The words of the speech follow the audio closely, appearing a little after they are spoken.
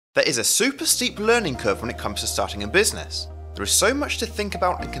There is a super steep learning curve when it comes to starting a business. There is so much to think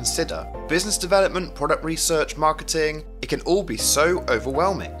about and consider. Business development, product research, marketing, it can all be so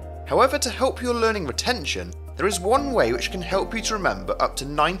overwhelming. However, to help your learning retention, there is one way which can help you to remember up to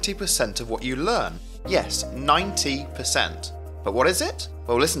 90% of what you learn. Yes, 90%. But what is it?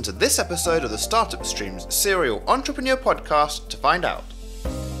 Well, listen to this episode of the Startup Stream's Serial Entrepreneur Podcast to find out.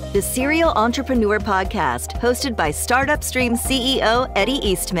 The Serial Entrepreneur Podcast, hosted by Startup Stream CEO Eddie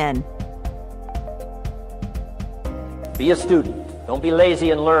Eastman. Be a student. Don't be lazy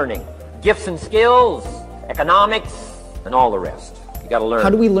in learning. Gifts and skills, economics, and all the rest. You gotta learn. How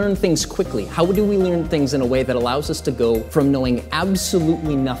do we learn things quickly? How do we learn things in a way that allows us to go from knowing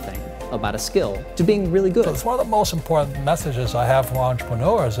absolutely nothing about a skill to being really good? It's one of the most important messages I have for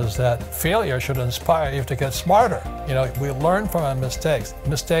entrepreneurs is that failure should inspire you to get smarter. You know, we learn from our mistakes.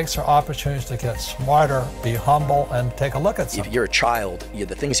 Mistakes are opportunities to get smarter, be humble, and take a look at something. If you're a child, the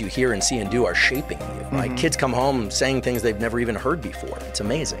things you hear and see and do are shaping you, right? Kids come home saying things they've never even heard before. It's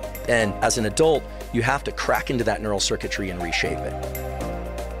amazing. And as an adult, you have to crack into that neural circuitry and reshape it.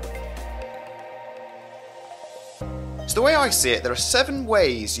 So the way I see it, there are 7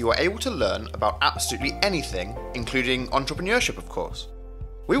 ways you are able to learn about absolutely anything, including entrepreneurship, of course.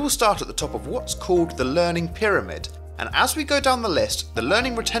 We will start at the top of what's called the learning pyramid, and as we go down the list, the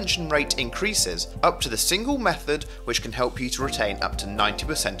learning retention rate increases up to the single method which can help you to retain up to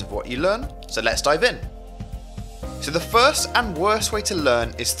 90% of what you learn. So let's dive in. So the first and worst way to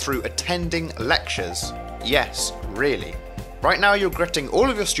learn is through attending lectures. Yes, really. Right now you're regretting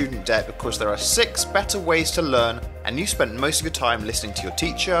all of your student debt because there are 6 better ways to learn and you spent most of your time listening to your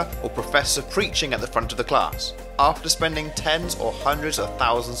teacher or professor preaching at the front of the class, after spending tens or hundreds of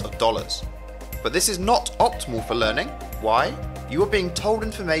thousands of dollars. But this is not optimal for learning. Why? You are being told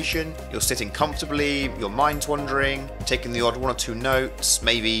information, you're sitting comfortably, your mind's wandering, taking the odd 1 or 2 notes,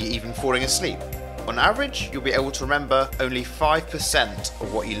 maybe even falling asleep. On average, you'll be able to remember only 5%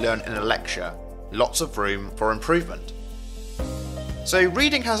 of what you learn in a lecture. Lots of room for improvement. So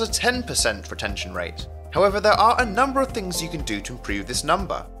reading has a 10% retention rate. However, there are a number of things you can do to improve this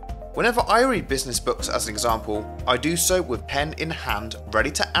number. Whenever I read business books as an example, I do so with pen in hand, ready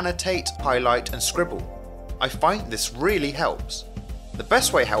to annotate, highlight and scribble. I find this really helps. The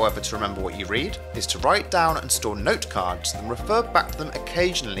best way, however, to remember what you read is to write down and store note cards and refer back to them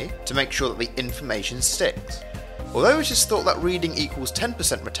occasionally to make sure that the information sticks. Although it is thought that reading equals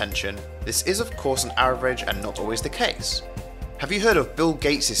 10% retention, this is of course an average and not always the case. Have you heard of Bill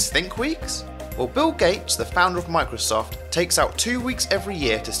Gates' Think Weeks? Well, Bill Gates, the founder of Microsoft, takes out 2 weeks every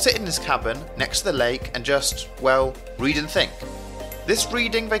year to sit in his cabin next to the lake and just, well, read and think. This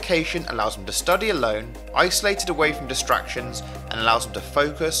reading vacation allows him to study alone, isolated away from distractions, and allows him to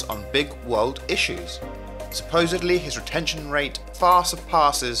focus on big world issues. Supposedly, his retention rate far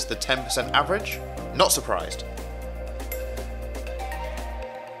surpasses the 10% average. Not surprised.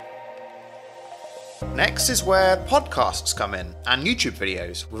 Next is where podcasts come in, and YouTube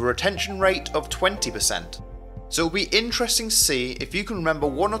videos, with a retention rate of 20%. So it'll be interesting to see if you can remember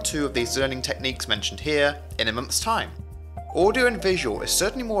 1 or 2 of these learning techniques mentioned here in a month's time. Audio and visual is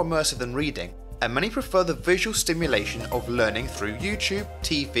certainly more immersive than reading, and many prefer the visual stimulation of learning through YouTube,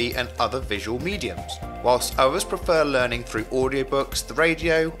 TV and other visual mediums, whilst others prefer learning through audiobooks, the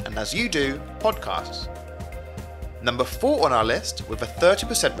radio, and as you do, podcasts. Number 4 on our list, with a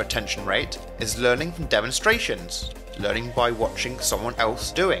 30% retention rate, is learning from demonstrations, learning by watching someone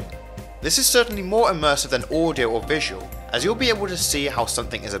else doing. This is certainly more immersive than audio or visual, as you'll be able to see how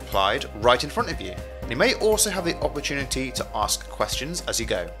something is applied right in front of you. You may also have the opportunity to ask questions as you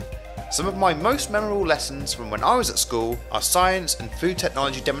go. Some of my most memorable lessons from when I was at school are science and food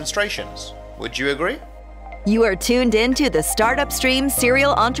technology demonstrations. Would you agree? You are tuned in to the Startup Stream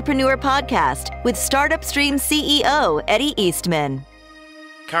Serial Entrepreneur Podcast with Startup Stream CEO Eddie Eastman.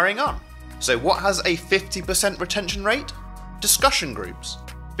 Carrying on. So what has a 50% retention rate? Discussion groups.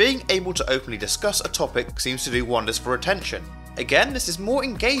 Being able to openly discuss a topic seems to do wonders for retention. Again, this is more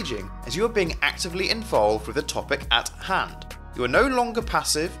engaging as you are being actively involved with the topic at hand. You are no longer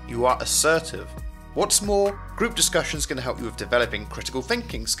passive, you are assertive. What's more, group discussions can help you with developing critical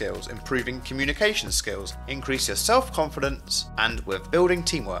thinking skills, improving communication skills, increase your self-confidence, and with building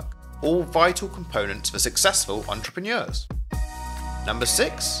teamwork. All vital components for successful entrepreneurs. Number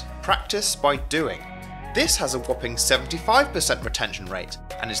 6, practice by doing. This has a whopping 75% retention rate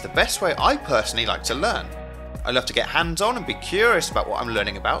and is the best way I personally like to learn. I love to get hands-on and be curious about what I'm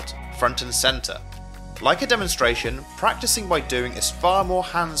learning about, front and center. Like a demonstration, practicing by doing is far more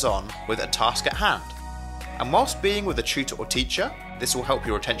hands-on with a task at hand. And whilst being with a tutor or teacher, this will help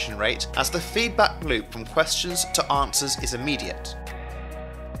your retention rate as the feedback loop from questions to answers is immediate.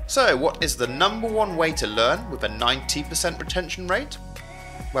 So, what is the number one way to learn with a 90% retention rate?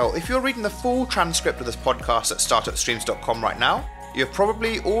 Well, if you're reading the full transcript of this podcast at startupstreams.com right now, you have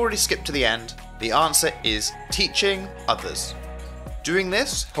probably already skipped to the end. The answer is teaching others. Doing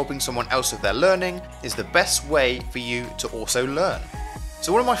this, helping someone else with their learning, is the best way for you to also learn.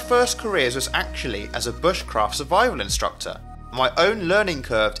 So one of my first careers was actually as a bushcraft survival instructor. My own learning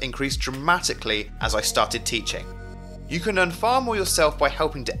curve increased dramatically as I started teaching. You can learn far more yourself by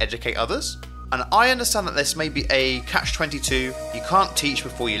helping to educate others. And I understand that this may be a catch-22, you can't teach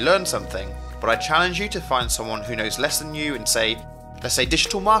before you learn something, but I challenge you to find someone who knows less than you in let's say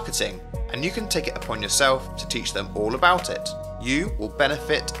digital marketing, and you can take it upon yourself to teach them all about it. You will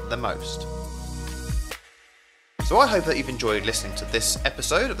benefit the most. So I hope that you've enjoyed listening to this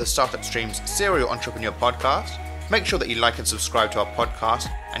episode of the Startup Streams Serial Entrepreneur Podcast. Make sure that you like and subscribe to our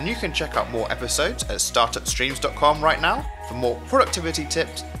podcast, and you can check out more episodes at startupstreams.com right now for more productivity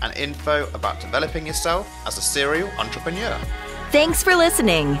tips and info about developing yourself as a serial entrepreneur. Thanks for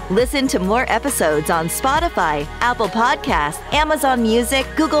listening. Listen to more episodes on Spotify, Apple Podcasts, Amazon Music,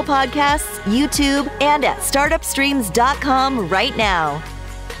 Google Podcasts, YouTube, and at startupstreams.com right now.